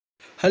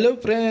Hello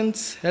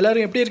friends,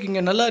 எல்லோரும் எப்படி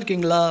இருக்கீங்க? நல்லா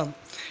இருக்கீங்களா?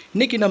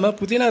 இன்றைக்கி நம்ம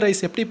புதினா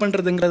ரைஸ் எப்படி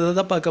பண்ணுறதுங்கிறத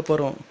தான் பார்க்க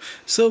போகிறோம்.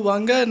 ஸோ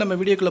வாங்க நம்ம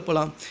வீடியோக்குள்ளே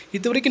போகலாம்.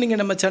 இது வரைக்கும்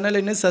நீங்கள் நம்ம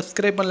சேனலை இன்னும்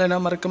சப்ஸ்கிரைப் பண்ணலைன்னா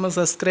மறக்காமல்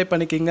சப்ஸ்கிரைப்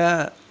பண்ணிக்கிங்க.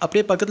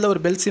 அப்படியே பக்கத்தில்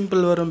ஒரு பெல்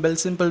சிம்பிள் வரும். பெல்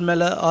சிம்பிள்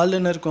மேலே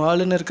ஆல்னு இருக்கும்.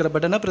 ஆல்னு இருக்கிற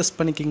பட்டனை ப்ரெஸ்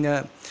பண்ணிக்கிங்க.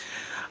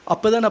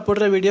 அப்போ தான் நான்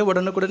போடுற வீடியோ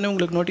உடனுக்குடனே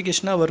உங்களுக்கு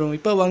நோட்டிஃபிகேஷனாக வரும்.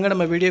 இப்போ வாங்க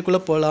நம்ம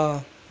வீடியோக்குள்ளே போகலாம்.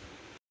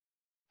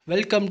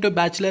 Welcome to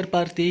bachelor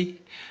party.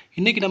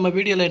 இன்றைக்கி நம்ம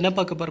வீடியோவில் என்ன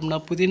பார்க்க போகிறோம்னா,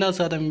 புதினா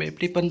சாதம்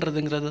எப்படி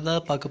பண்ணுறதுங்கிறத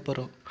தான் பார்க்க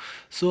போகிறோம்.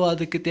 ஸோ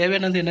அதுக்கு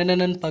தேவையானது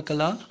என்னென்னு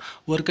பார்க்கலாம்.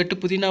 ஒரு கட்டு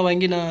புதினா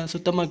வாங்கி நான்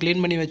சுத்தமாக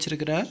க்ளீன் பண்ணி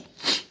வச்சுருக்கிறேன்.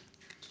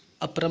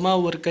 அப்புறமா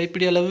ஒரு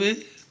கைப்பிடி அளவு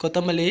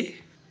கொத்தமல்லி,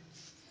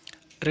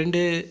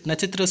 2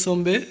 நட்சத்திர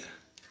சோம்பு,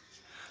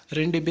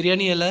 2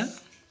 பிரியாணி இலை,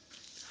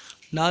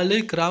 4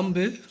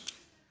 கிராம்பு,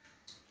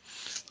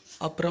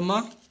 அப்புறமா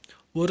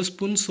 1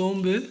 ஸ்பூன்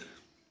சோம்பு,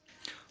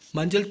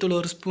 மஞ்சள் தூள்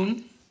 1 ஸ்பூன்,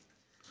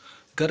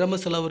 கரம்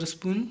மசாலா 1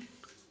 ஸ்பூன்,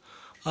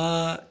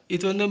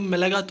 இது வந்து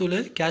மிளகாத்தூள்,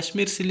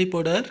 காஷ்மீர் சில்லி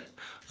பவுடர்,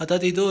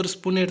 அதாவது இது 1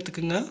 ஸ்பூன்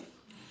எடுத்துக்கோங்க.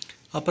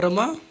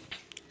 அப்புறமா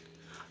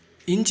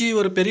இஞ்சி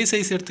ஒரு பெரிய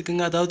சைஸ்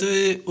எடுத்துக்கோங்க, அதாவது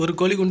ஒரு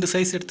கோழி குண்டு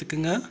சைஸ்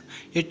எடுத்துக்கோங்க.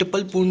 8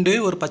 பல் பூண்டு,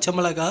 ஒரு பச்சை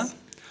மிளகாய்.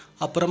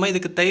 அப்புறமா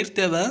இதுக்கு தயிர்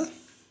தேவை.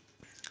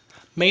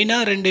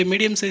 மெயினாக 2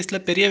 மீடியம்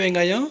சைஸில் பெரிய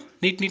வெங்காயம்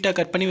நீட்டாக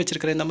கட் பண்ணி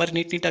வச்சுருக்கிறேன். இந்த மாதிரி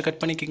நீட்டாக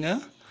கட் பண்ணிக்கோங்க.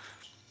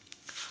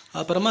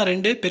 அப்புறமா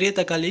 2 பெரிய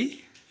தக்காளி,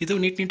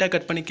 இதுவும் நீட்டாக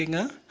கட் பண்ணிக்கோங்க.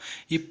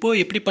 இப்போது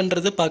எப்படி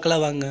பண்ணுறது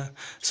பார்க்கலாம் வாங்க.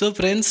 ஸோ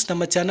ஃப்ரெண்ட்ஸ்,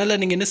 நம்ம சேனலை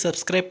நீங்கள் இன்னும்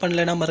சப்ஸ்கிரைப்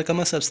பண்ணலைன்னா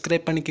மறக்காமல்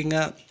சப்ஸ்கிரைப் பண்ணிக்கோங்க.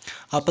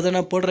 அப்போ தான்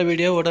நான் போடுற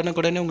வீடியோ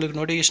உடனுக்குடனே உங்களுக்கு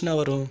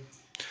நோட்டிஃபிகேஷனாக வரும்.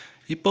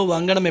 இப்போது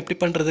வாங்க நம்ம எப்படி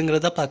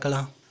பண்ணுறதுங்கிறத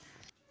பார்க்கலாம்.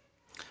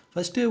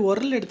 ஃபஸ்ட்டு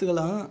உரல்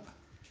எடுத்துக்கலாம்.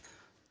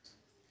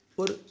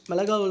 ஒரு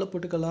மிளகாய் உள்ள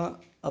போட்டுக்கலாம்.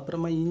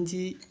 அப்புறமா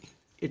இஞ்சி,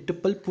 8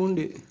 பல்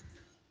பூண்டு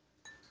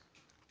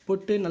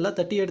போட்டு நல்லா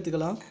தட்டி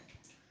எடுத்துக்கலாம்.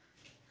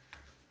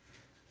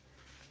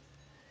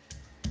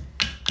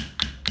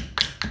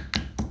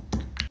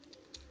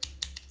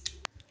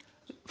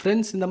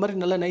 ஃப்ரெண்ட்ஸ், இந்த மாதிரி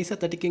நல்லா நைஸாக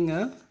தட்டிக்கிங்க.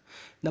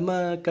 நம்ம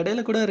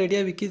கடையில் கூட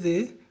ரெடியாக விற்கிது.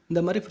 இந்த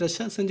மாதிரி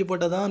ஃப்ரெஷ்ஷாக செஞ்சு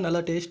போட்டால் தான் நல்லா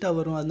டேஸ்ட்டாக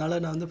வரும். அதனால்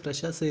நான் வந்து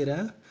ஃப்ரெஷ்ஷாக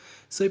செய்கிறேன்.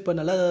 ஸோ இப்போ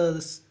நல்லா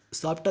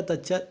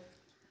சாஃப்டாக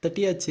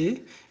தட்டியாச்சு.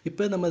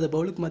 இப்போ நம்ம இதை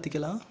பவுலுக்கு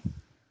மாற்றிக்கலாம்.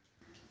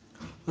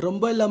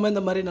 ரொம்ப இல்லாமல்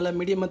இந்த மாதிரி நல்லா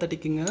மீடியமாக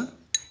தட்டிக்குங்க.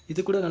 இது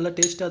கூட நல்லா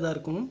டேஸ்ட்டாக தான்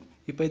இருக்கும்.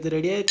 இப்போ இது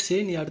ரெடி ஆகிடுச்சு.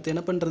 நீ அடுத்து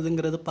என்ன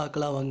பண்ணுறதுங்கிறத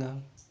பார்க்கலாம் வாங்க.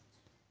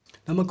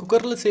 நம்ம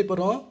குக்கரில் செய்ய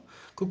போகிறோம்.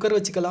 குக்கர்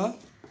வச்சுக்கலாம்.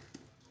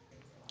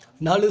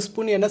 4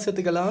 ஸ்பூன் எண்ணெய்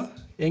சேர்த்துக்கலாம்.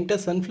 என்கிட்ட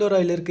சன்ஃப்ளவர்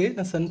ஆயில் இருக்குது.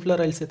 நான்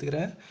சன்ஃப்ளவர் ஆயில்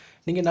சேர்த்துக்கிறேன்.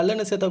 நீங்கள்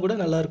நல்லெண்ணெய் சேர்த்தா கூட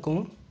நல்லாயிருக்கும்.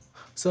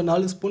 ஸோ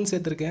 4 ஸ்பூன்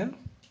சேர்த்துருக்கேன்.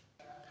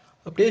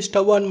 அப்படியே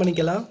ஸ்டவ் ஆன்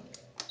பண்ணிக்கலாம்.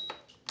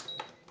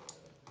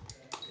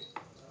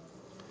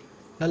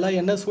 நல்லா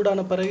எண்ணெய்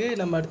சூடான பிறகு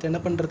நம்ம அடுத்து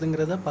என்ன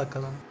பண்ணுறதுங்கிறத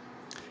பார்க்கலாம்.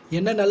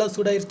 எண்ணெய் நல்லா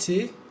சூடாயிருச்சு.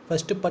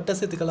 ஃபஸ்ட்டு பட்டை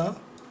சேர்த்துக்கலாம்.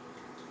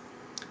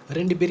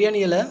 2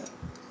 பிரியாணி இலை,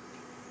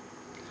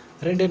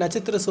 2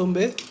 நட்சத்திர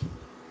சோம்பு,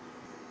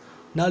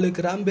 4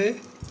 கிராம்பு,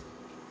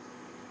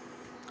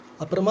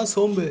 அப்புறமா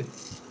சோம்பு.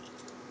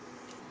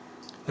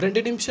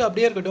 2 நிமிஷம்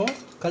அப்படியே இருக்கட்டும்.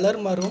 கலர்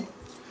மாறும்.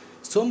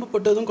 சோம்பு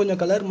போட்டதும் கொஞ்சம்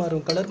கலர்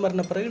மாறும். கலர்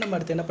மாறின பிறகு நம்ம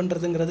அடுத்து என்ன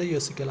பண்ணுறதுங்கிறத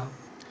யோசிக்கலாம்.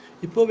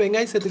 இப்போது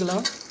வெங்காயம்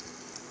சேர்த்துக்கலாம்.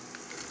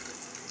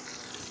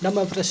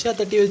 நம்ம ஃப்ரெஷ்ஷாக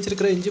தட்டி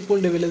வச்சுருக்கிற இஞ்சி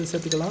பூண்டு விழுது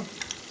சேர்த்துக்கலாம்.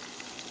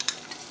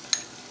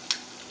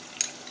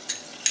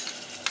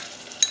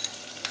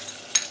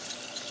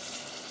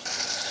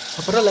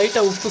 அப்புறம்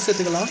லைட்டாக உப்பு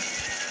சேர்த்துக்கலாம்.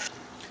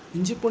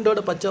 இஞ்சி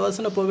பூண்டோட பச்சை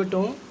வாசனை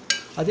போகட்டும்.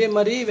 அதே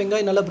மாதிரி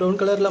வெங்காயம் நல்லா ப்ரௌன்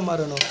கலரில்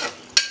மாறணும்.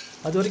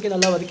 அது வரைக்கும்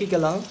நல்லா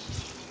வதக்கிக்கலாம்.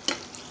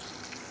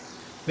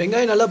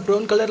 வெங்காயம் நல்லா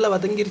ப்ரௌன் கலரில்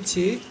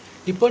வதங்கிருச்சு.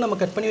 இப்போ நம்ம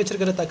கட் பண்ணி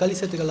வச்சுருக்கிற தக்காளி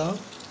சேர்த்துக்கலாம்.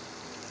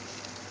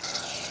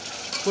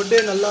 போட்டு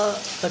நல்லா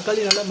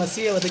தக்காளி நல்லா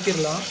மசியை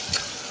வதக்கிடலாம்.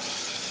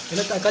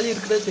 ஏன்னா தக்காளி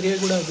இருக்கிறது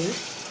தெரியக்கூடாது.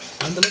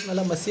 அந்தளவுக்கு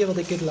நல்லா மசியை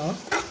வதக்கிடலாம்.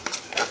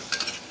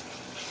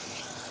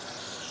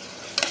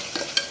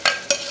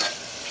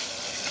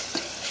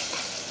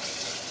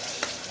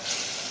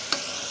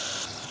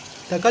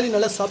 தக்காளி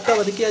நல்லா சாஃப்டாக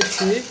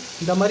வதக்கியாச்சு.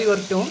 இந்த மாதிரி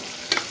வரட்டும்.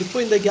 இப்போ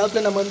இந்த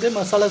கேப்பில் நம்ம வந்து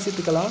மசாலா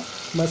சேர்த்துக்கலாம்.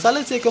 மசாலா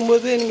சேர்க்கும்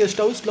போது நீங்கள்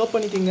ஸ்டவ் ஸ்லோ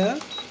பண்ணிக்கோங்க,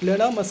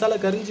 இல்லைனா மசாலா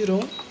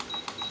கரிஞ்சிரும்.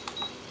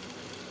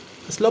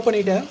 ஸ்லோ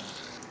பண்ணிட்டேன்.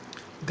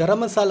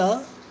 கரம் மசாலா,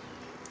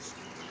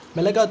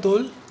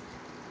 மிளகாத்தூள்,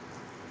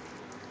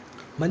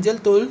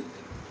 மஞ்சள் தூள்,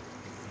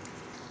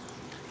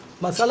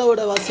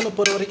 மசாலாவோட வாசனை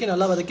போகிற வரைக்கும்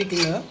நல்லா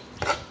வதக்கிக்கோங்க.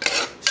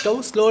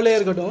 ஸ்டவ் ஸ்லோவிலே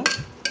இருக்கட்டும்.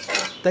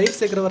 தயிர்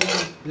சேர்க்குற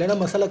வரைக்கும்,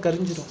 இல்லைனா மசாலா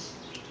கரிஞ்சிடும்.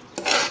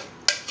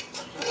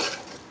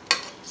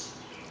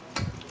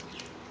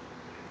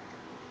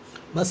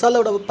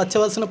 மசாலாவோட பச்சை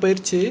வாசனை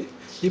போயிடுச்சு.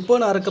 இப்போது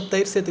நான் 1/2 கப்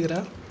தயிர்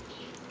சேர்த்துக்கிறேன்.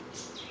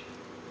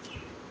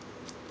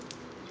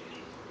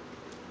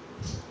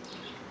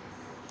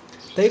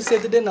 தயிர்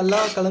சேர்த்துட்டு நல்லா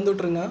கலந்து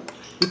விட்ருங்க.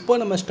 இப்போ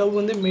நம்ம ஸ்டவ்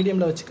வந்து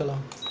மீடியமில்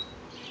வச்சுக்கலாம்.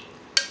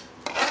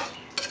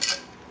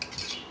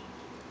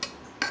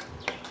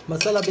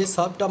 மசாலா அப்படியே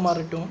சாஃப்டாக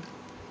மாறட்டும்.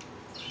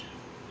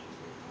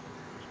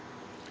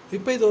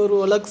 இப்போ இது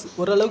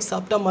ஓரளவுக்கு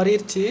சாஃப்டாக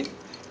மாறிடுச்சு.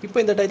 இப்போ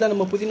இந்த டைத்தில்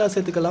நம்ம புதினா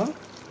சேர்த்துக்கலாம்.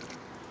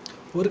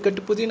 ஒரு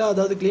கட்டு புதினா,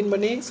 அதாவது க்ளீன்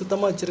பண்ணி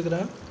சுத்தமாக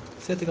வச்சுருக்கிறேன்,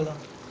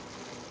 சேர்த்துக்கலாம்.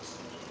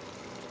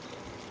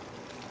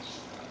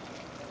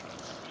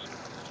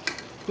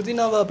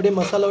 புதினாவை அப்படியே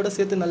மசாலாவோட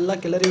சேர்த்து நல்லா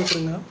கிளறி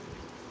விட்டுருங்க.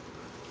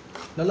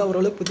 நல்லா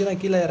ஓரளவுக்கு புதினா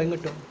கீழே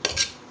இறங்கட்டும்.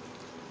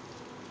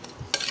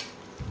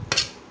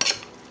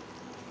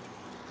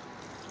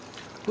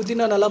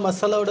 புதினா நல்லா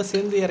மசாலாவோட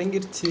சேர்ந்து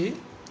இறங்கிருச்சு.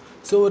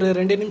 ஸோ ஒரு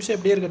 2 நிமிஷம்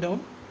எப்படியே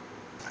இருக்கட்டும்.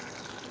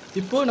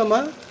 இப்போது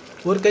நம்ம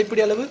ஒரு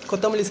கைப்பிடி அளவு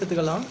கொத்தமல்லி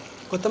சேர்த்துக்கலாம்.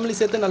 கொத்தமல்லி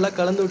சேர்த்து நல்லா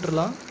கலந்து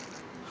விட்டுறலாம்.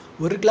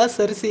 1 கிளாஸ்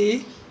அரிசி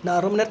நான்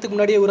 1/2 மணி நேரத்துக்கு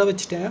முன்னாடியே ஊற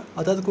வச்சுட்டேன்.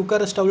 அதாவது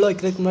குக்கரை ஸ்டவ்வில்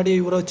வைக்கிறதுக்கு முன்னாடியே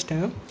ஊற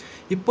வச்சுட்டேன்.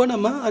 இப்போ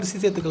நம்ம அரிசி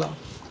சேர்த்துக்கலாம்.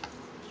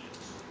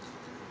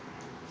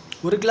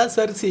 1 கிளாஸ்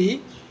அரிசி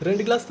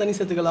 2 கிளாஸ் தண்ணி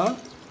சேர்த்துக்கலாம்.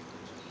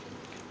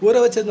 ஊற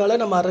வச்சதுனால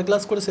நம்ம 1/2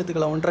 கிளாஸ் கூட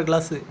சேர்த்துக்கலாம், 1/2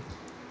 கிளாஸு.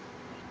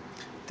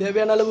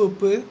 தேவையான அளவு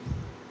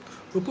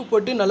உப்பு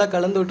போட்டு நல்லா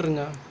கலந்து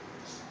விட்டுருங்க.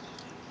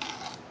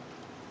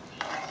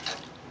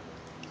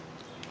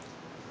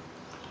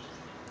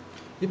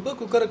 இப்போ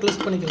குக்கரை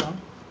க்ளோஸ் பண்ணிக்கலாம்.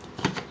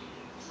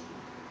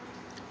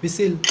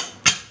 விசில்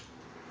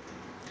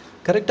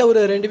கரெக்டாக ஒரு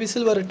 2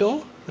 விசில் வரட்டும்.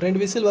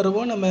 2 விசில்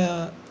வரவும் நம்ம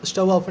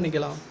ஸ்டவ் ஆஃப்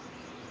பண்ணிக்கலாம்.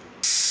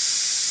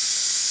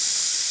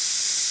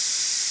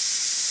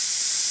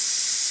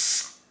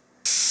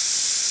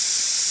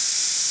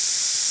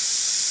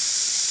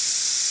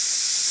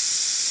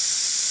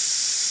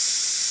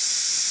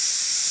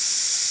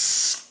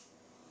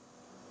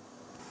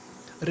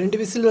 ரெண்டு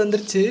விசில்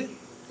வந்துருச்சு.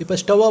 இப்போ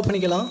ஸ்டவ் ஆஃப்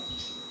பண்ணிக்கலாம்.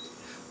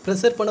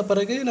 ப்ரெஷர் பண்ண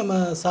பிறகு நம்ம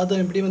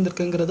சாதம் எப்படி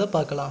வந்திருக்குங்கிறத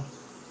பார்க்கலாம்.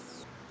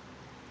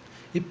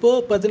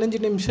 இப்போது 15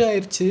 நிமிஷம்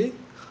ஆயிடுச்சு.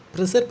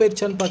 ப்ரெஷர்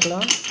போயிடுச்சான்னு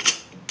பார்க்கலாம்.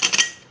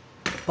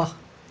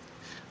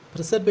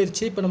 ப்ரெஷர்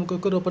போயிடுச்சு. இப்போ நம்ம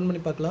குக்கர் ஓப்பன்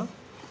பண்ணி பார்க்கலாம்.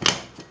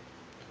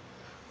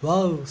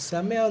 வாவ்,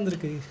 செம்மையாக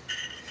வந்திருக்கு.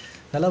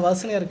 நல்லா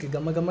வாசனையாக இருக்குது,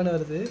 கம்ம கம்மன்னு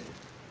வருது.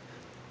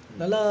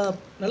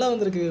 நல்லா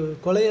வந்திருக்கு.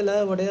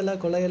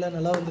 குழையலை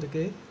நல்லா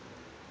வந்திருக்கு.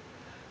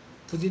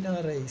 புதினா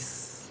ரைஸ்.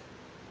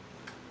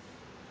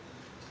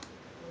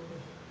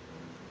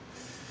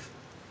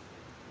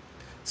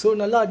 ஸோ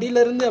நல்லா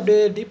அடியிலேருந்து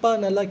அப்படியே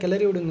டீப்பாக நல்லா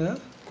கிளறி விடுங்க.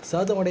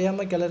 சாதம்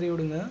உடையாமல் கிளறி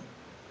விடுங்க.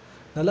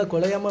 நல்லா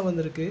குழையாமல்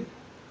வந்திருக்கு.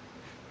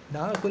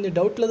 நான் கொஞ்சம்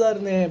டவுட்டில் தான்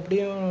இருந்தேன்,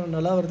 எப்படியும்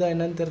நல்லா வருதா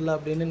என்னன்னு தெரில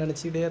அப்படின்னு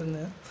நினச்சிக்கிட்டே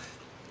இருந்தேன்.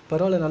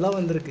 பரவாயில்ல, நல்லா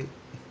வந்திருக்கு.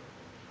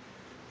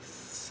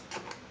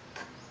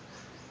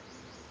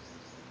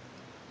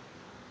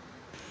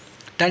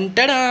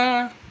 டன்டடா,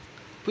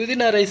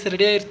 புதினா ரைஸ்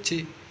ரெடி ஆயிடுச்சு.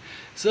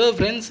 ஸோ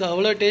ஃப்ரெண்ட்ஸ்,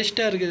 அவ்வளோ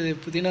டேஸ்ட்டாக இருக்குது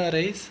புதினா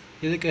ரைஸ்.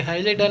 இதுக்கு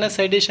ஹைலைட்டான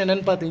சைட் டிஷ்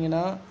என்னென்னு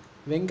பார்த்தீங்கன்னா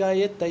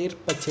வெங்காய தயிர்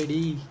பச்சடி.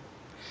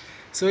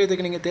 ஸோ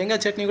இதுக்கு நீங்கள்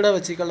தேங்காய் சட்னி கூட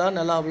வச்சுக்கலாம்.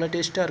 நல்லா அவ்வளோ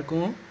டேஸ்ட்டாக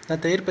இருக்கும்.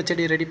 நான் தயிர்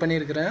பச்சடி ரெடி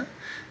பண்ணியிருக்கிறேன்.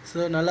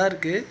 ஸோ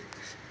நல்லாயிருக்கு.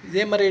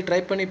 இதே மாதிரி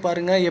ட்ரை பண்ணி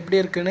பாருங்கள். எப்படி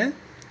இருக்குன்னு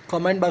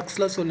கமெண்ட்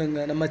பாக்ஸில்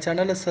சொல்லுங்கள். நம்ம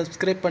சேனலை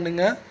சப்ஸ்கிரைப்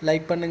பண்ணுங்கள்,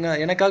 லைக்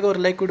பண்ணுங்கள். எனக்காக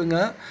ஒரு லைக் கொடுங்க.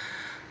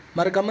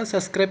 மறக்காமல்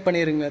சப்ஸ்கிரைப்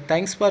பண்ணிடுங்க.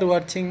 தேங்க்ஸ் ஃபார்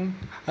வாட்சிங்.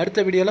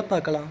 அடுத்த வீடியோவில்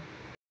பார்க்கலாம்.